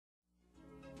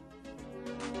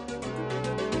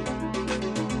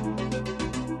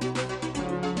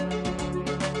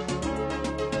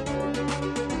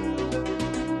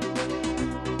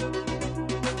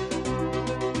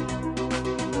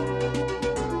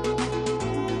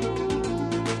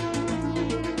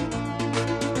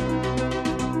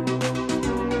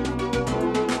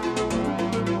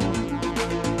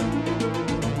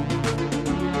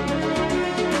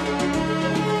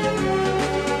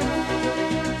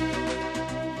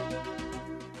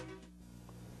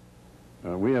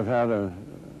We have had a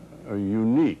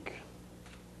unique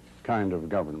kind of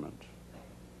government,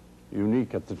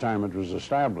 unique at the time it was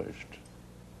established,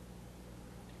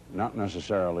 not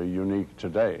necessarily unique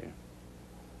today,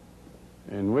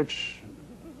 in which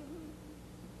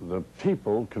the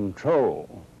people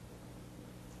control,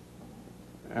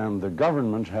 and the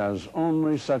government has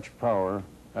only such power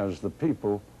as the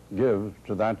people give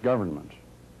to that government.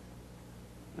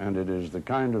 And it is the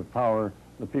kind of power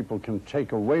the people can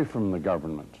take away from the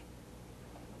government,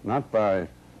 not by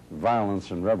violence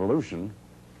and revolution,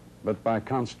 but by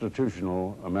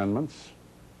constitutional amendments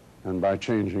and by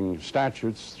changing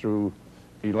statutes through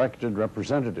elected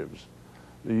representatives.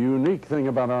 The unique thing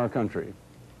about our country,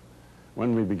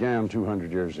 when we began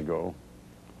 200 years ago,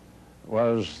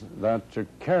 was that to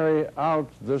carry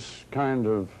out this kind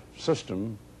of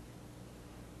system,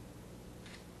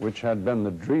 which had been the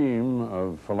dream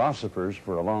of philosophers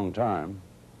for a long time,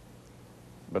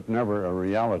 but never a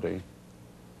reality,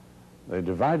 they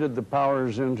divided the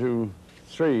powers into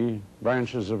 3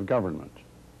 branches of government.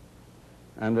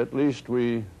 And at least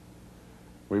we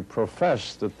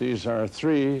profess that these are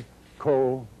 3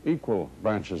 co-equal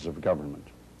branches of government.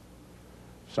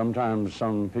 Sometimes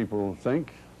some people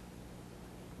think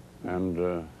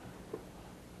and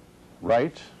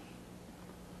write,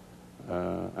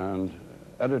 and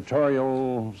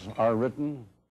editorials are written